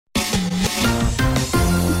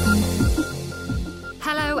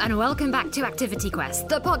and welcome back to Activity Quest,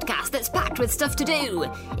 the podcast that's packed with stuff to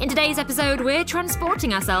do. In today's episode, we're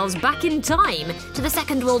transporting ourselves back in time to the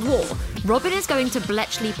Second World War. Robin is going to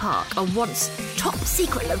Bletchley Park, a once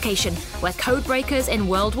top-secret location where codebreakers in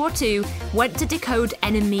World War II went to decode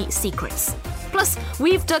enemy secrets. Plus,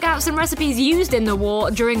 we've dug out some recipes used in the war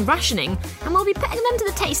during rationing, and we'll be putting them to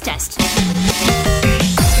the taste test.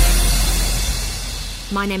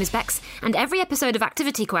 My name is Bex, and every episode of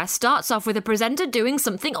Activity Quest starts off with a presenter doing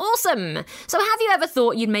something awesome. So have you ever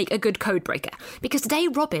thought you'd make a good codebreaker? Because today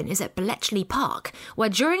Robin is at Bletchley Park, where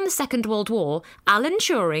during the Second World War, Alan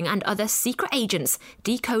Turing and other secret agents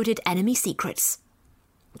decoded enemy secrets.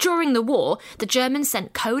 During the war, the Germans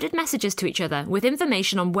sent coded messages to each other with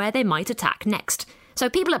information on where they might attack next. So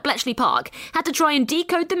people at Bletchley Park had to try and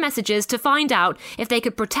decode the messages to find out if they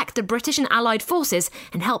could protect the British and Allied forces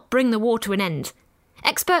and help bring the war to an end.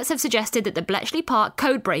 Experts have suggested that the Bletchley Park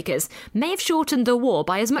codebreakers may have shortened the war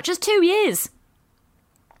by as much as 2 years.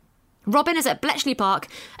 Robin is at Bletchley Park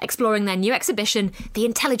exploring their new exhibition, The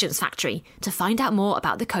Intelligence Factory, to find out more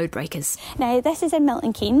about the codebreakers. Now, this is in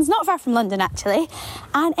Milton Keynes, not far from London actually,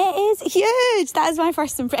 and it is huge. That is my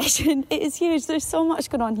first impression. It is huge. There's so much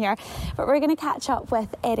going on here. But we're going to catch up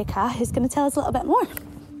with Erica, who's going to tell us a little bit more.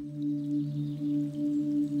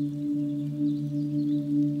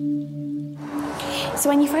 So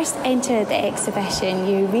when you first enter the exhibition,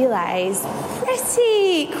 you realise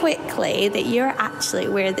pretty quickly that you're actually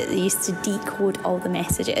where they used to decode all the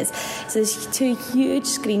messages. So there's two huge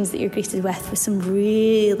screens that you're greeted with some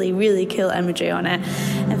really, really cool imagery on it.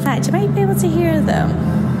 In fact, you might be able to hear them.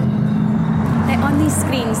 Now, on these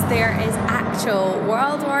screens, there is actual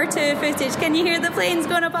World War II footage. Can you hear the planes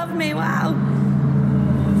going above me? Wow.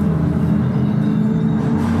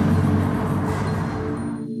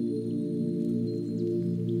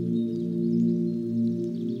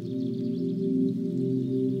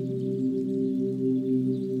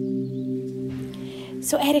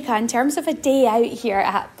 So Erica, in terms of a day out here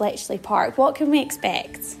at Bletchley Park, what can we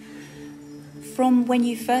expect? From when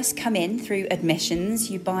you first come in through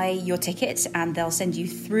admissions, you buy your ticket and they'll send you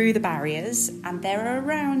through the barriers, and there are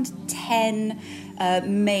around 10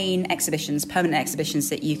 main exhibitions, permanent exhibitions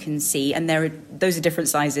that you can see, and those are different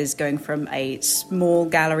sizes, going from a small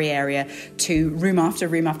gallery area to room after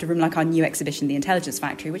room after room, like our new exhibition, The Intelligence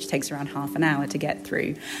Factory, which takes around half an hour to get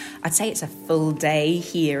through. I'd say it's a full day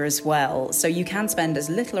here as well, so you can spend as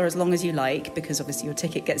little or as long as you like, because obviously your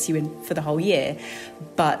ticket gets you in for the whole year,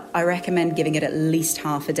 but I recommend giving it at least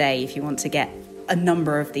half a day if you want to get a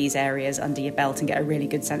number of these areas under your belt and get a really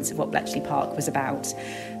good sense of what Bletchley Park was about.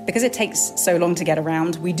 Because it takes so long to get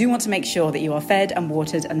around, we do want to make sure that you are fed and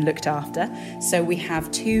watered and looked after. So we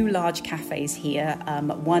have 2 large cafes here.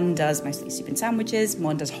 One does mostly soup and sandwiches,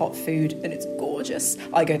 one does hot food, and it's gorgeous.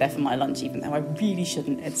 I go there for my lunch, even though I really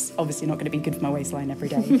shouldn't. It's obviously not going to be good for my waistline every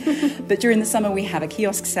day. But during the summer, we have a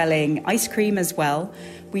kiosk selling ice cream as well.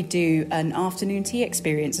 We do an afternoon tea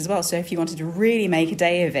experience as well. So if you wanted to really make a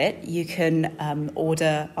day of it, you can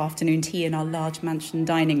order afternoon tea in our large mansion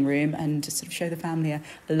dining room and just sort of show the family a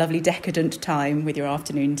lovely decadent time with your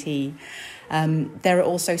afternoon tea. There are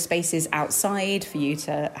also spaces outside for you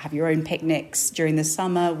to have your own picnics. During the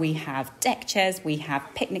summer, we have deck chairs, we have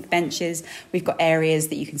picnic benches, we've got areas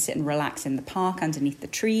that you can sit and relax in the park underneath the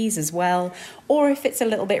trees as well. Or if it's a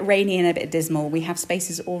little bit rainy and a bit dismal, we have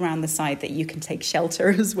spaces all around the side that you can take shelter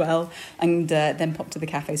as well, and then pop to the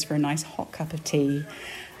cafes for a nice hot cup of tea.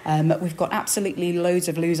 We've got absolutely loads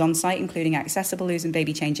of loos on site, including accessible loos and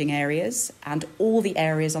baby changing areas, and all the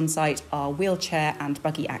areas on site are wheelchair and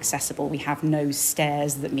buggy accessible. We have no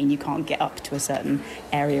stairs that mean you can't get up to a certain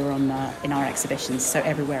area in our exhibitions, so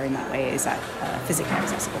everywhere in that way is physically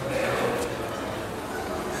accessible.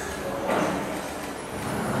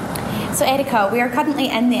 So Erica, we are currently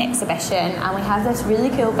in the exhibition and we have this really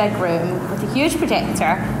cool big room with a huge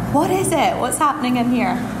projector. What is it? What's happening in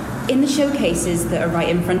here? In the showcases that are right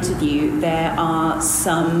in front of you, there are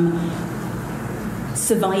some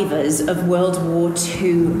survivors of World War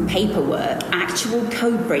II paperwork, actual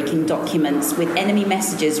code-breaking documents with enemy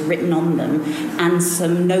messages written on them, and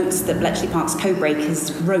some notes that Bletchley Park's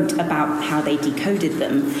codebreakers wrote about how they decoded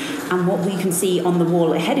them. And what we can see on the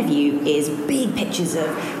wall ahead of you is big pictures of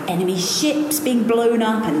enemy ships being blown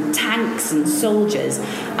up and tanks and soldiers.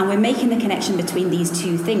 And we're making the connection between these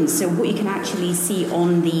two things. So what you can actually see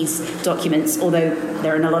on these documents, although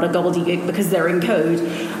they're in a lot of gobbledygook because they're in code,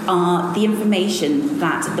 are the information information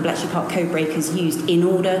that the Bletchley Park codebreakers used in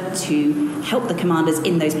order to help the commanders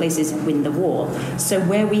in those places win the war. So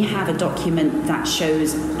where we have a document that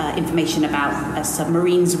shows information about a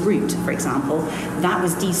submarine's route, for example, that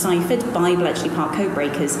was deciphered by Bletchley Park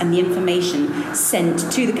codebreakers and the information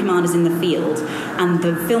sent to the commanders in the field. And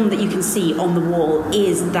the film that you can see on the wall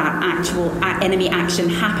is that actual enemy action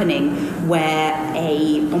happening where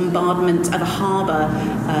a bombardment of a harbour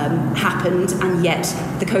happened, and yet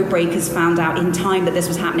the codebreakers found out in time that this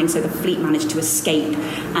was happening, so the fleet managed to escape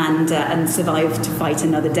and survive to fight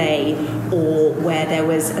another day. Or where there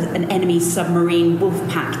was an enemy submarine wolf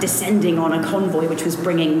pack descending on a convoy which was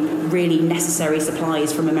bringing really necessary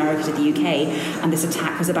supplies from America to the UK, and this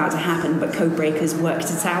attack was about to happen, but codebreakers worked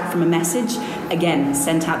it out from a message, again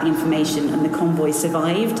sent out the information, and the convoy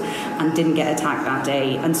survived and didn't get attacked that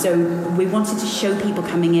day. And so we wanted to show people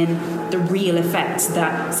coming in the real effect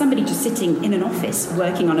that somebody just sitting in an office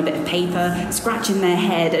working on a bit of paper, scratching their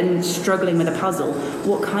head and struggling with a puzzle,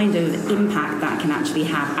 what kind of impact that can actually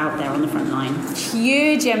have out there on the front line.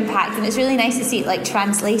 Huge impact, and it's really nice to see it like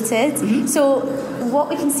translated. Mm-hmm. So what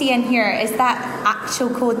we can see in here is that actual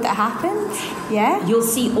code that happened. Yeah, you'll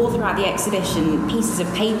see all throughout the exhibition pieces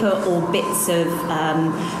of paper or bits of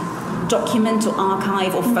document or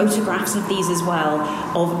archive or photographs of these as well,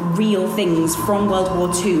 of real things from World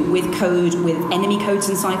War II with code, with enemy codes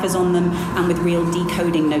and ciphers on them, and with real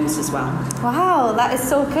decoding notes as well. Wow, that is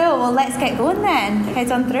so cool. Well, let's get going then.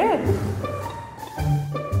 Head on through.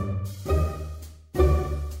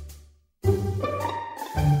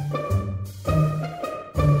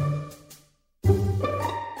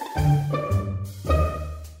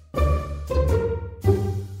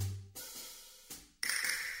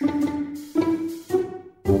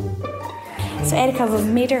 So Erica, we've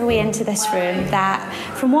made our way into this room that,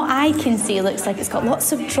 from what I can see, looks like it's got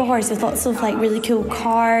lots of drawers with lots of like really cool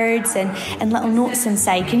cards and little notes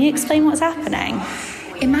inside. Can you explain what's happening?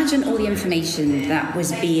 Imagine all the information that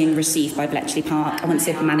was being received by Bletchley Park once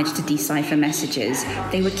they've managed to decipher messages.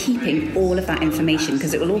 They were keeping all of that information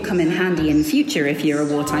because it will all come in handy in future if you're a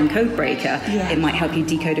wartime codebreaker. Yeah. It might help you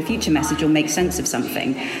decode a future message or make sense of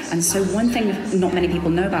something. And so one thing not many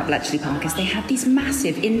people know about Bletchley Park is they have these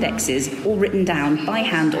massive indexes all written down by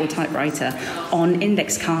hand or typewriter on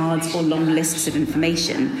index cards or long lists of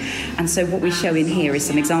information. And so what we show in here is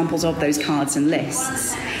some examples of those cards and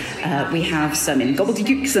lists. We have some in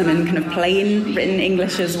gobbledygook, some in kind of plain written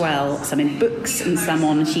English as well, some in books and some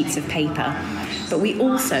on sheets of paper. But we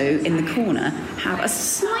also, in the corner, have a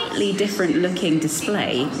slightly different looking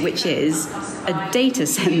display, which is a data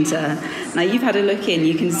centre. Now, you've had a look in,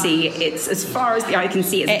 you can see it's, as far as the eye can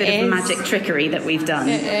see, it's a bit of magic trickery that we've done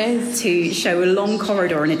to show a long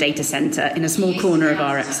corridor in a data centre in a small corner of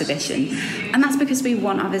our exhibition. And that's because we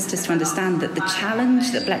want our visitors to understand that the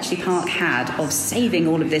challenge that Bletchley Park had of saving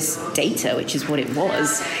all of this data, which is what it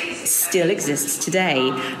was, still exists today.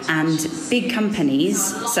 And big companies,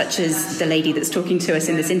 such as the lady that's talking to us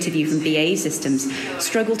in this interview from BAE Systems,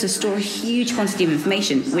 struggle to store a huge quantity of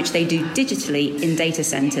information, which they do digitally in data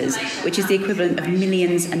centres, which is the equivalent of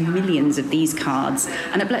millions and millions of these cards.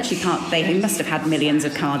 And at Bletchley Park, they must have had millions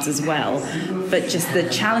of cards as well. But just the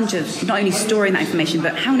challenge of not only storing that information,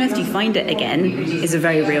 but how on earth do you find it again, is a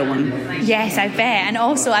very real one. Yes, I bet. And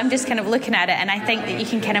also, I'm just kind of looking at it, and I think that you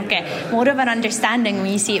can kind of get more of an understanding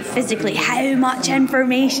when you see it physically, how much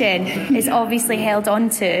information is obviously held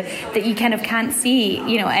onto that you kind of can't see,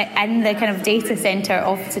 you know, in the kind of data centre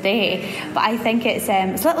of today. But I think it's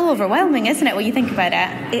a little overwhelming, isn't it, when you think about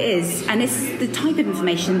it? It is, and it's the type of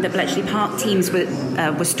information that Bletchley Park teams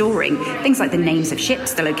were storing. Things like the names of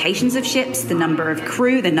ships, the locations of ships, the number of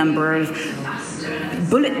crew, the number of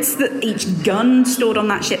bullets that each gun stored on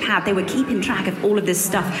that ship had. They were keeping track of all of this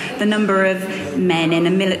stuff, the number of men in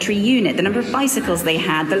a military unit, the number of bicycles they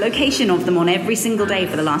had, the location of them on every single day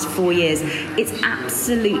for the last 4 years. It's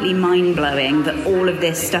absolutely mind-blowing that all of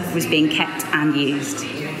this stuff was being kept and used.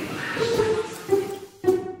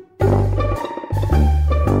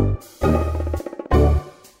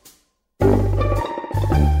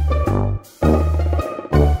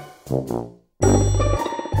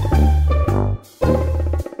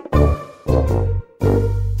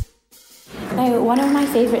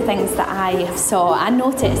 Favourite things that I saw and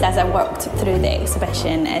noticed as I worked through the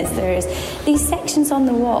exhibition is there's these sections on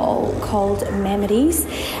the wall called memories,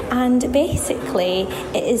 and basically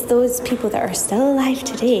it is those people that are still alive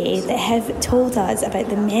today that have told us about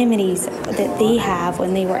the memories that they have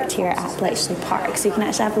when they worked here at Bletchley Park. So you can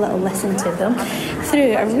actually have a little listen to them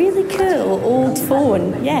through a really cool old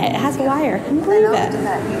phone. Yeah, it has a wire. Can you believe it? After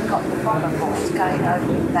that, you've got the bottom boards going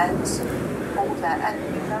over events and all that,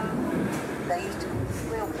 and you know they used to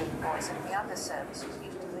real big boys in the other services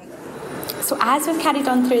used to leave. So as we've carried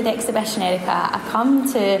on through the exhibition, Erica, I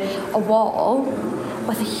come to a wall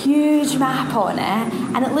with a huge map on it,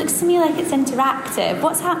 and it looks to me like it's interactive.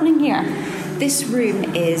 What's happening here? This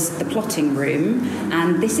room is the plotting room,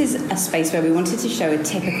 and this is a space where we wanted to show a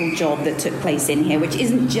typical job that took place in here, which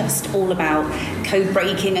isn't just all about code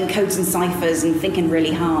breaking and codes and ciphers and thinking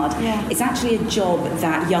really hard. Yeah. It's actually a job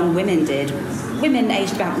that young women did, women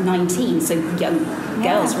aged about 19, so young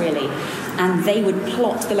girls really, and they would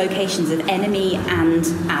plot the locations of enemy and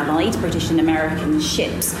allied British and American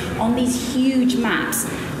ships on these huge maps.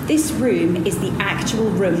 This room is the actual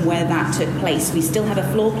room where that took place. We still have a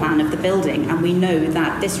floor plan of the building, and we know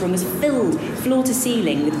that this room was filled floor to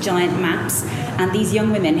ceiling with giant maps, and these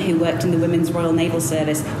young women who worked in the Women's Royal Naval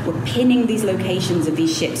Service were pinning these locations of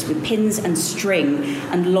these ships with pins and string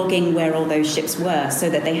and logging where all those ships were so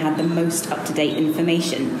that they had the most up-to-date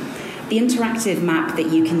information. The interactive map that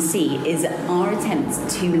you can see is our attempt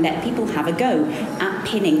to let people have a go at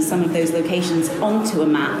pinning some of those locations onto a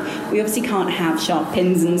map. We obviously can't have sharp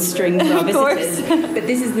pins and strings for our visitors, but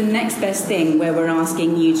this is the next best thing where we're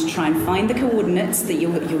asking you to try and find the coordinates that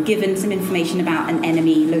you're given some information about an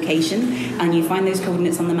enemy location, and you find those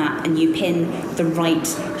coordinates on the map and you pin the right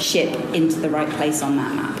ship into the right place on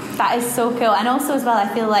that map. That is so cool. And also as well,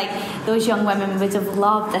 I feel like those young women would have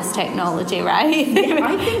loved this technology, right? Yeah,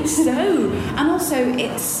 I think so. And also,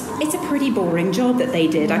 it's a pretty boring job that they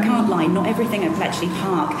did. I can't lie. Not everything at Bletchley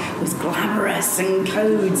Park was glamorous and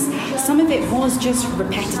codes. Some of it was just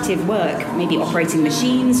repetitive work, maybe operating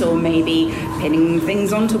machines or maybe pinning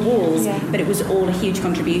things onto walls. Yeah. But it was all a huge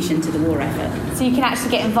contribution to the war effort. So you can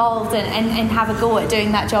actually get involved and have a go at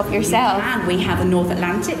doing that job yourself. And we have the North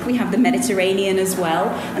Atlantic, we have the Mediterranean as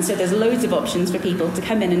well. And so there's loads of options for people to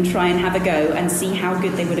come in and try and have a go and see how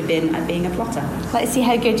good they would have been at being a plotter. Let's see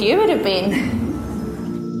how good you would have been.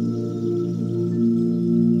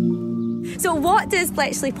 So what does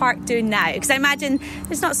Bletchley Park do now? Because I imagine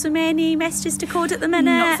there's not so many messages to code at the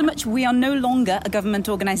minute. Not so much. We are no longer a government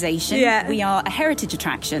organisation. Yeah. We are a heritage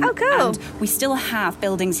attraction. Oh, cool. And we still have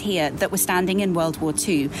buildings here that were standing in World War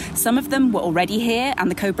II. Some of them were already here and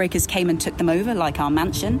the code breakers came and took them over, like our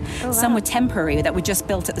mansion. Oh, wow. Some were temporary, that were just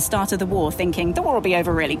built at the start of the war, thinking the war will be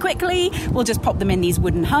over really quickly. We'll just pop them in these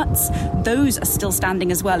wooden huts. Those are still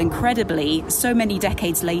standing as well, incredibly, so many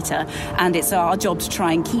decades later. And it's our job to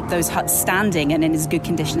try and keep those huts standing and in as good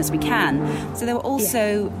condition as we can. So there were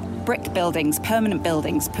also brick buildings, permanent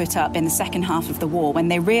buildings put up in the second half of the war when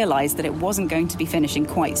they realised that it wasn't going to be finishing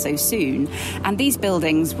quite so soon. And these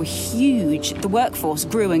buildings were huge. The workforce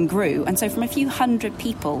grew and grew. And so from a few hundred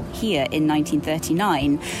people here in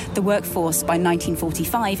 1939, the workforce by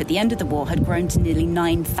 1945 at the end of the war had grown to nearly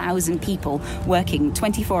 9,000 people working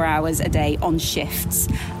 24 hours a day on shifts,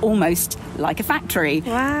 almost like a factory.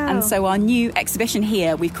 Wow. And so our new exhibition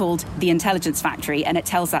here we've called The Intelligence Factory, and it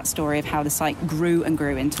tells that story of how the site grew and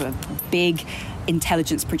grew into a big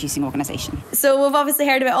intelligence producing organisation. So we've obviously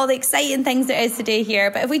heard about all the exciting things there is to do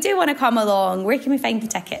here, but if we do want to come along, where can we find the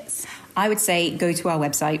tickets? I would say go to our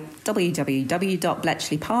website,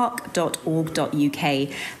 www.bletchleypark.org.uk.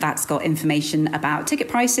 That's got information about ticket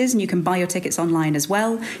prices, and you can buy your tickets online as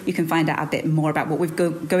well. You can find out a bit more about what we've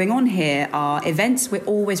got going on here. Our events, we're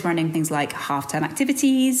always running things like half-term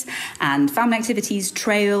activities and family activities,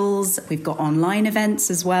 trails. We've got online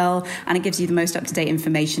events as well, and it gives you the most up-to-date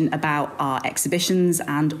information about our exhibitions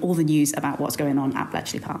and all the news about what's going on at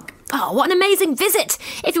Bletchley Park. Oh, what an amazing visit!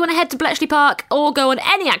 If you want to head to Bletchley Park or go on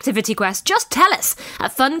any activity quest, just tell us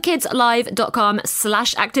at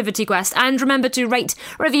funkidslive.com/activityquest, and remember to rate,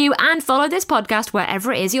 review and follow this podcast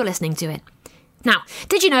wherever it is you're listening to it. Now,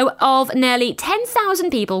 did you know of nearly 10,000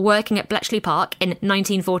 people working at Bletchley Park in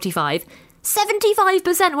 1945,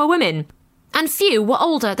 75% were women, and few were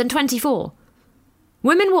older than 24.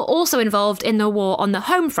 Women were also involved in the war on the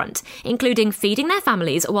home front, including feeding their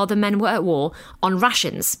families while the men were at war on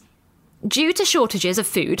rations. Due to shortages of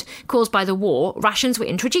food caused by the war, rations were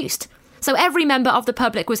introduced. So every member of the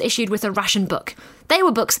public was issued with a ration book. They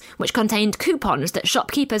were books which contained coupons that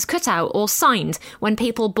shopkeepers cut out or signed when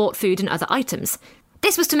people bought food and other items.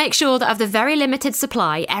 This was to make sure that of the very limited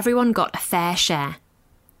supply, everyone got a fair share.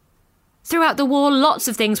 Throughout the war, lots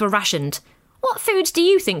of things were rationed. What foods do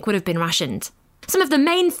you think would have been rationed? Some of the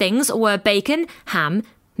main things were bacon, ham,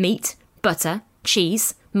 meat, butter,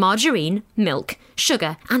 cheese, margarine, milk,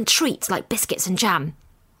 sugar, and treats like biscuits and jam.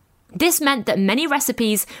 This meant that many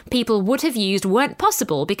recipes people would have used weren't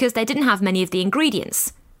possible because they didn't have many of the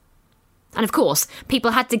ingredients. And of course,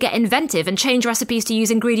 people had to get inventive and change recipes to use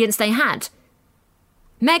ingredients they had.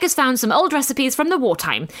 Meg has found some old recipes from the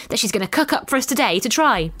wartime that she's going to cook up for us today to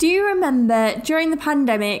try. Do you remember during the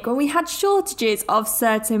pandemic when we had shortages of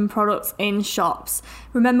certain products in shops?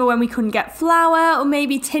 Remember when we couldn't get flour or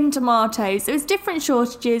maybe tinned tomatoes? There was different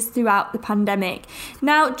shortages throughout the pandemic.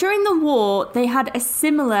 Now, during the war, they had a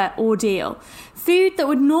similar ordeal. Food that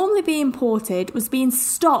would normally be imported was being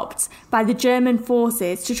stopped by the German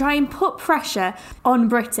forces to try and put pressure on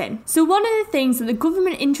Britain. So one of the things that the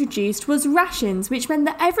government introduced was rations, which meant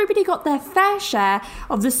that everybody got their fair share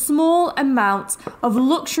of the small amount of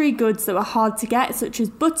luxury goods that were hard to get, such as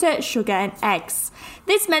butter, sugar and eggs.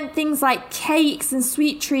 This meant things like cakes and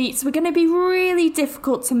sweet treats were going to be really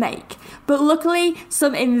difficult to make. But luckily,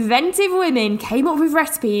 some inventive women came up with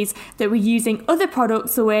recipes that were using other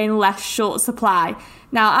products that were in less short supply.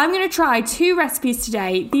 Now, I'm going to try 2 recipes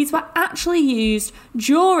today. These were actually used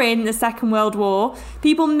during the Second World War.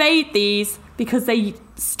 People made these because they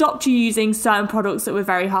stopped using certain products that were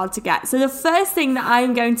very hard to get. So the first thing that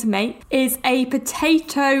I'm going to make is a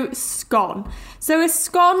potato scone. So a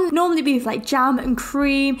scone normally be with like jam and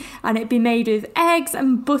cream, and it'd be made with eggs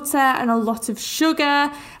and butter and a lot of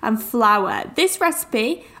sugar and flour. This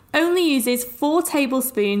recipe only uses 4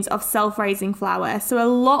 tablespoons of self-raising flour, so a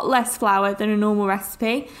lot less flour than a normal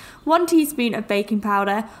recipe, 1 teaspoon of baking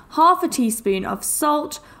powder, half a teaspoon of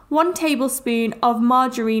salt, 1 tablespoon of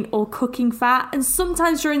margarine or cooking fat, and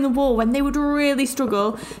sometimes during the war when they would really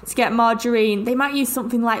struggle to get margarine, they might use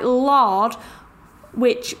something like lard,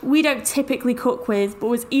 which we don't typically cook with but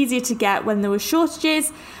was easier to get when there were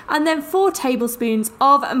shortages, and then 4 tablespoons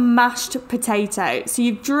of mashed potato. So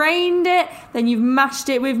you've drained it, then you've mashed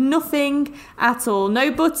it with nothing at all. No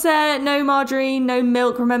butter, no margarine, no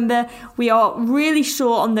milk. Remember, we are really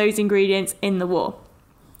short on those ingredients in the war.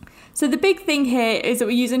 So the big thing here is that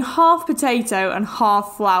we're using half potato and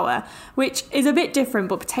half flour, which is a bit different,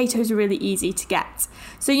 but potatoes are really easy to get.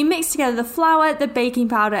 So you mix together the flour, the baking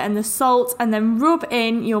powder and the salt, and then rub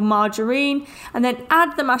in your margarine, and then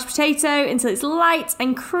add the mashed potato until it's light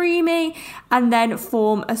and creamy, and then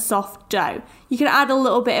form a soft dough. You can add a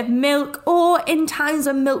little bit of milk, or in times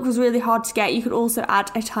when milk was really hard to get, you could also add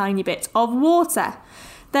a tiny bit of water.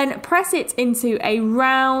 Then press it into a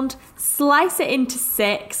round, slice it into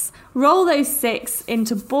 6, roll those 6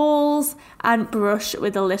 into balls and brush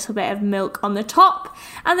with a little bit of milk on the top.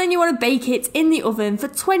 And then you want to bake it in the oven for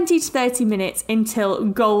 20 to 30 minutes until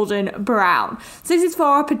golden brown. So this is for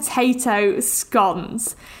our potato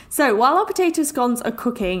scones. So while our potato scones are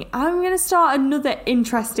cooking, I'm going to start another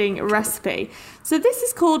interesting recipe. So this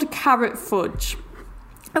is called carrot fudge.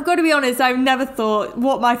 I've got to be honest, I've never thought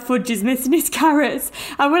what my fudge is missing is carrots.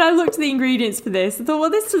 And when I looked at the ingredients for this, I thought, well,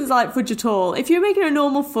 this doesn't like fudge at all. If you're making a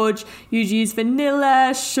normal fudge, you'd use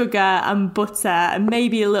vanilla, sugar and butter, and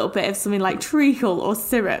maybe a little bit of something like treacle or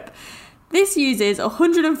syrup. This uses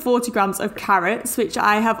 140 grams of carrots, which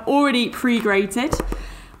I have already pre-grated,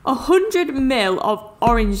 100 ml of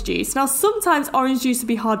orange juice. Now, sometimes orange juice would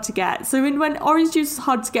be hard to get. So when orange juice is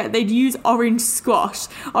hard to get, they'd use orange squash,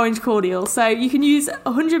 orange cordial. So you can use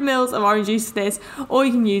 100 ml of orange juice for this, or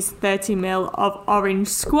you can use 30 ml of orange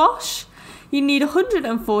squash. You need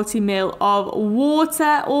 140 ml of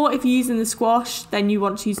water, or if you're using the squash, then you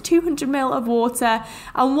want to use 200 ml of water,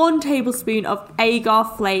 and 1 tablespoon of agar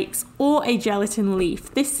flakes or a gelatin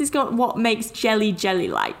leaf. This is what makes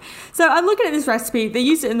jelly-like. So I'm looking at this recipe. They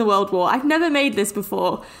used it in the World War. I've never made this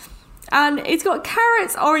before. And it's got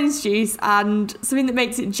carrots, orange juice, and something that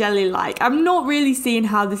makes it jelly-like. I'm not really seeing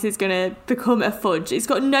how this is going to become a fudge. It's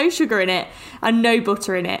got no sugar in it and no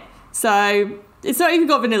butter in it. So it's not even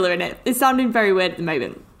got vanilla in it. It's sounding very weird at the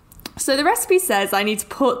moment. So the recipe says I need to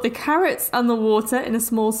put the carrots and the water in a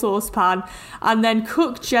small saucepan and then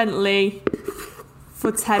cook gently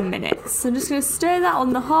for 10 minutes. So I'm just going to stir that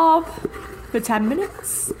on the hob for 10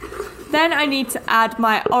 minutes. Then I need to add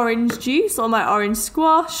my orange juice or my orange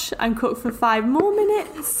squash and cook for 5 more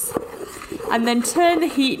minutes. And then turn the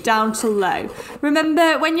heat down to low.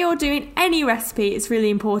 Remember, when you're doing any recipe, it's really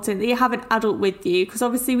important that you have an adult with you, because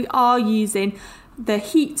obviously we are using the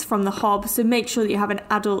heat from the hob, so make sure that you have an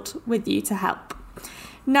adult with you to help.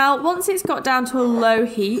 Now, once it's got down to a low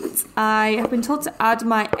heat, I have been told to add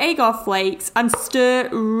my agar flakes and stir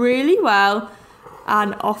really well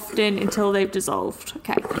and often until they've dissolved.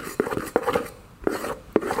 Okay.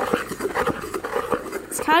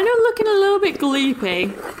 It's kind of looking a little bit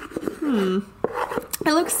gloopy.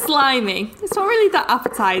 It looks slimy. It's not really that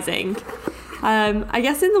appetizing. I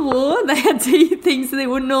guess in the war they had to eat things that they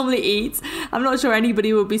wouldn't normally eat. I'm not sure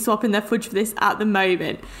anybody would be swapping their fudge for this at the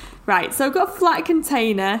moment. Right, so I've got a flat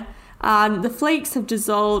container and the flakes have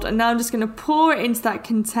dissolved, and now I'm just going to pour it into that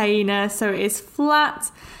container so it is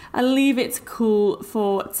flat. and leave it to cool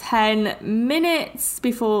for 10 minutes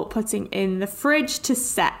before putting in the fridge to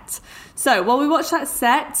set. So while we watch that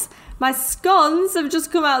set, my scones have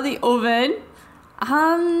just come out of the oven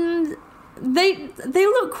and they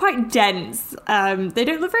look quite dense. They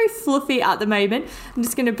don't look very fluffy at the moment. I'm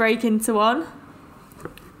just going to break into one.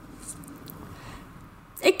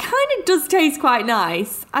 It kind of does taste quite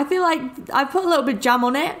nice. I feel like I put a little bit of jam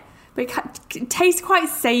on it, but it tastes quite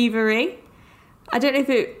savoury. I don't know if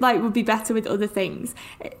it would be better with other things.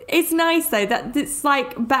 It's nice though that it's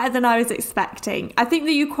better than I was expecting. I think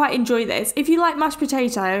that you quite enjoy this. If you like mashed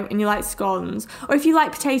potato and you like scones, or if you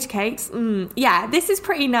like potato cakes, yeah, this is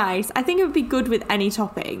pretty nice. I think it would be good with any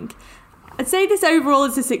topping. I'd say this overall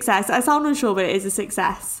is a success. I sound unsure, but it is a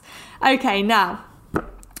success. Okay, now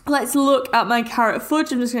let's look at my carrot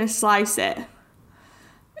fudge. I'm just going to slice it.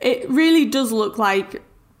 It really does look like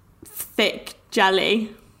thick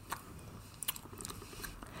jelly.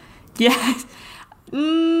 Yes.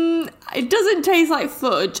 It doesn't taste like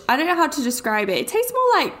fudge. I don't know how to describe it. It tastes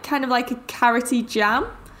more like kind of like a carroty jam.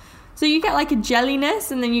 So you get like a jelliness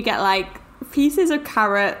and then you get like pieces of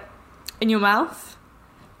carrot in your mouth.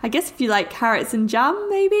 I guess if you like carrots and jam,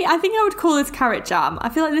 maybe. I think I would call this carrot jam. I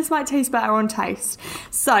feel like this might taste better on taste.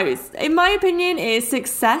 So, in my opinion, it is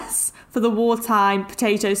success for the wartime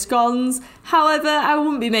potato scones. However, I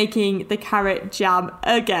wouldn't be making the carrot jam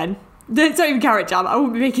again. It's not even carrot jam. I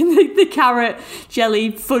wouldn't be making the carrot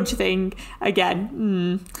jelly fudge thing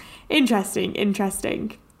again.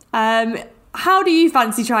 Interesting. How do you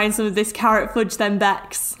fancy trying some of this carrot fudge then,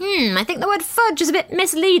 Bex? I think the word fudge is a bit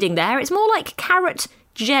misleading there. It's more like carrot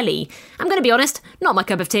jelly. I'm going to be honest, not my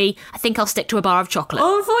cup of tea. I think I'll stick to a bar of chocolate.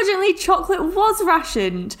 Unfortunately, chocolate was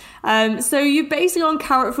rationed. So you're basically on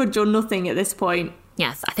carrot fudge or nothing at this point.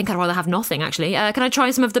 Yes, I think I'd rather have nothing, actually. Can I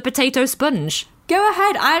try some of the potato sponge? Go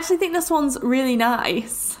ahead. I actually think this one's really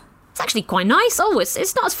nice. It's actually quite nice. Oh,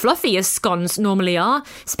 it's not as fluffy as scones normally are.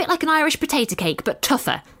 It's a bit like an Irish potato cake, but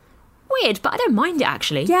tougher. Weird, but I don't mind it,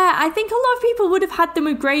 actually. Yeah, I think a lot of people would have had them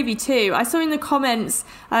with gravy too. I saw in the comments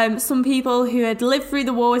some people who had lived through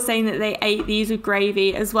the war were saying that they ate these with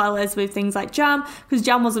gravy as well as with things like jam, because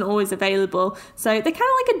jam wasn't always available. So they're kind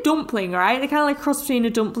of like a dumpling, right? They're kind of like a cross between a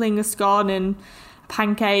dumpling, a scone and a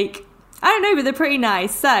pancake. I don't know, but they're pretty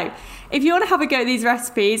nice. So if you want to have a go at these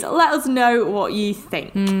recipes, let us know what you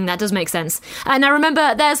think. That does make sense. Now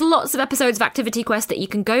remember, there's lots of episodes of Activity Quest that you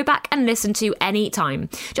can go back and listen to any time.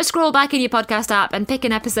 Just scroll back in your podcast app and pick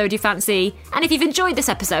an episode you fancy. And if you've enjoyed this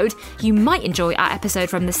episode, you might enjoy our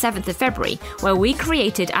episode from the 7th of February, where we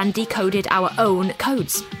created and decoded our own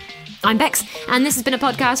codes. I'm Bex, and this has been a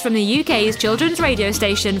podcast from the UK's children's radio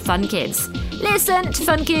station, Fun Kids. Listen to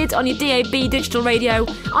Fun Kids on your DAB digital radio,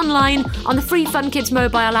 online, on the free Fun Kids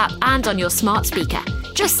mobile app, and on your smart speaker.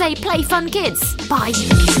 Just say, play Fun Kids. Bye.